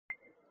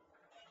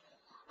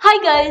Hi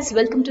guys,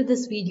 welcome to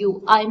this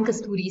video. I am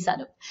Kasturi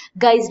Sanap.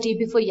 Guys, day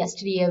before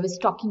yesterday I was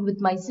talking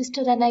with my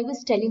sister and I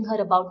was telling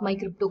her about my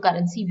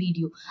cryptocurrency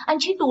video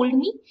and she told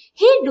me,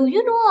 "Hey, do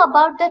you know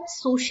about that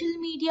social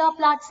media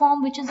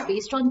platform which is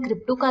based on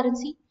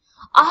cryptocurrency?"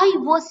 I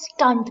was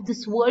stunned.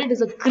 This world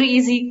is a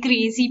crazy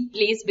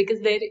place because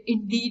there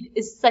indeed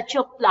is such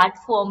a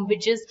platform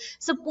which is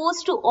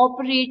supposed to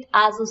operate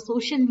as a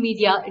social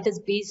media. It is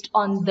based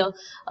on the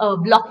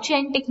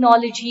blockchain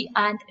technology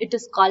and it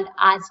is called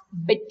as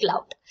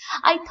Bitclout.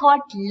 I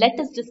thought let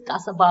us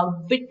discuss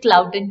about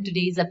Bitclout in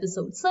today's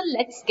episode. So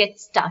let's get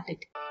started.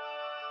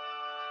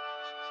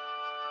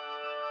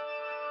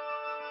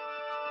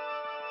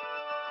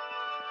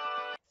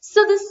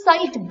 So the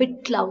site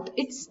Bitclout,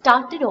 it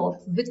started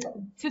off with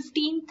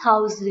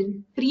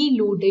 15,000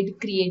 preloaded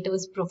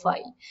creators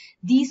profile.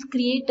 These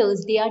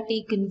creators, they are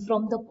taken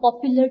from the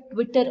popular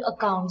Twitter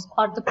accounts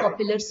or the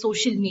popular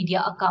social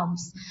media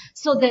accounts.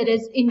 So there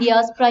is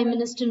India's Prime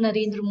Minister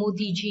Narendra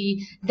Modi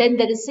ji, then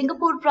there is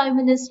Singapore Prime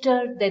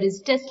Minister, there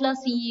is Tesla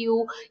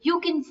CEO. You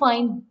can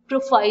find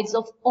profiles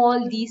of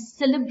all these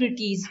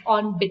celebrities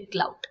on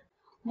Bitclout.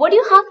 What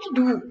you have to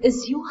do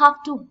is you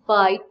have to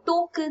buy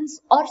tokens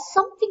or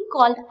something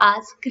called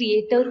as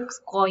creator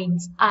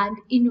coins and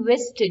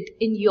invest it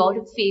in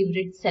your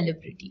favorite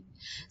celebrity.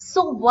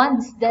 So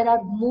once there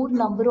are more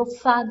number of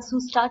fans who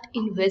start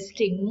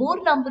investing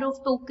more number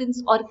of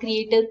tokens or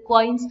creator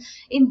coins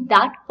in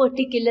that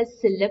particular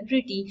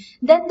celebrity,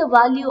 then the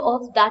value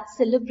of that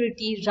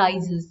celebrity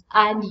rises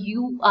and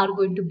you are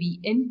going to be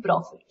in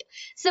profit.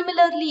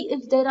 Similarly,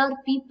 if there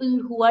are people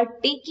who are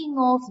taking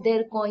off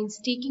their coins,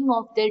 taking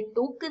off their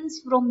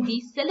tokens from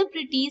these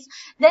celebrities,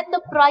 then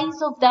the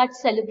price of that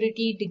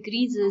celebrity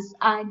decreases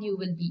and you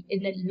will be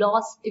in a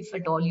loss if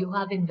at all you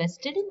have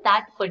invested in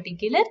that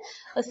particular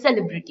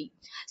celebrity.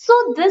 So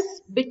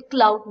this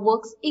Bitclout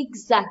works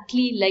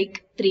exactly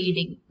like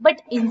trading,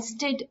 but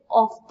instead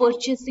of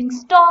purchasing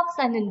stocks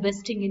and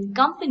investing in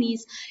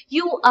companies,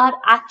 you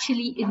are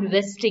actually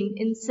investing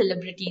in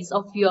celebrities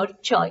of your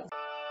choice.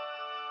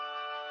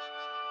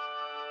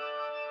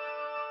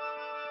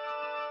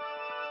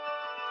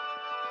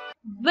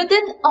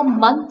 Within a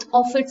month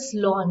of its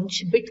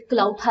launch,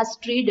 Bitclout has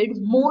traded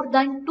more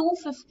than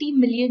 $250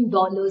 million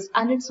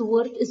and its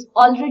worth is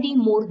already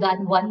more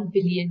than $1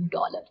 billion.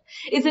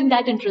 Isn't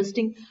that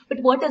interesting?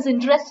 But what is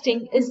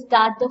interesting is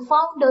that the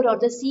founder or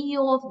the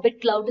CEO of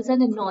Bitclout is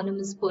an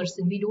anonymous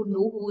person. We don't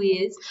know who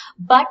he is,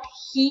 but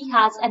he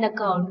has an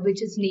account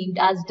which is named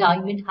as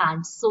Diamond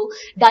Hands. So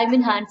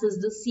Diamond Hands is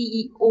the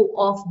CEO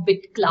of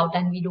Bitclout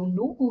and we don't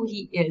know who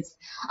he is.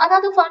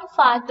 Another fun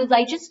fact is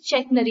I just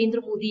checked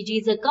Narendra Modi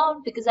ji's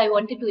account because I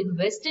wanted to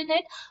invest in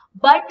it,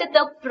 but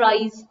the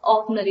price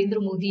of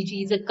Narendra Modi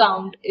ji's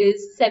account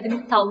is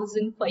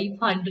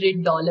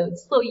 $7,500.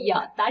 So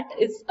yeah, that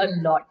is a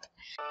lot.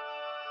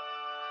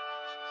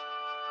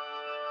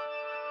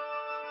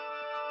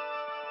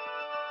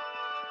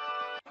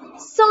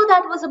 So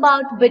that was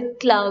about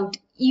Bitclout.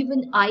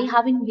 Even I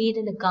haven't made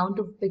an account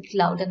of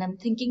Bitclout and I'm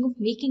thinking of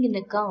making an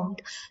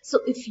account. So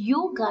if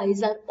you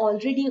guys are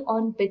already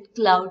on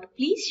Bitclout,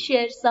 please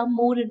share some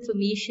more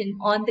information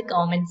on the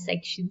comment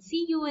section.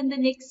 See you in the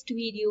next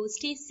video.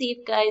 Stay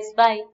safe guys. Bye.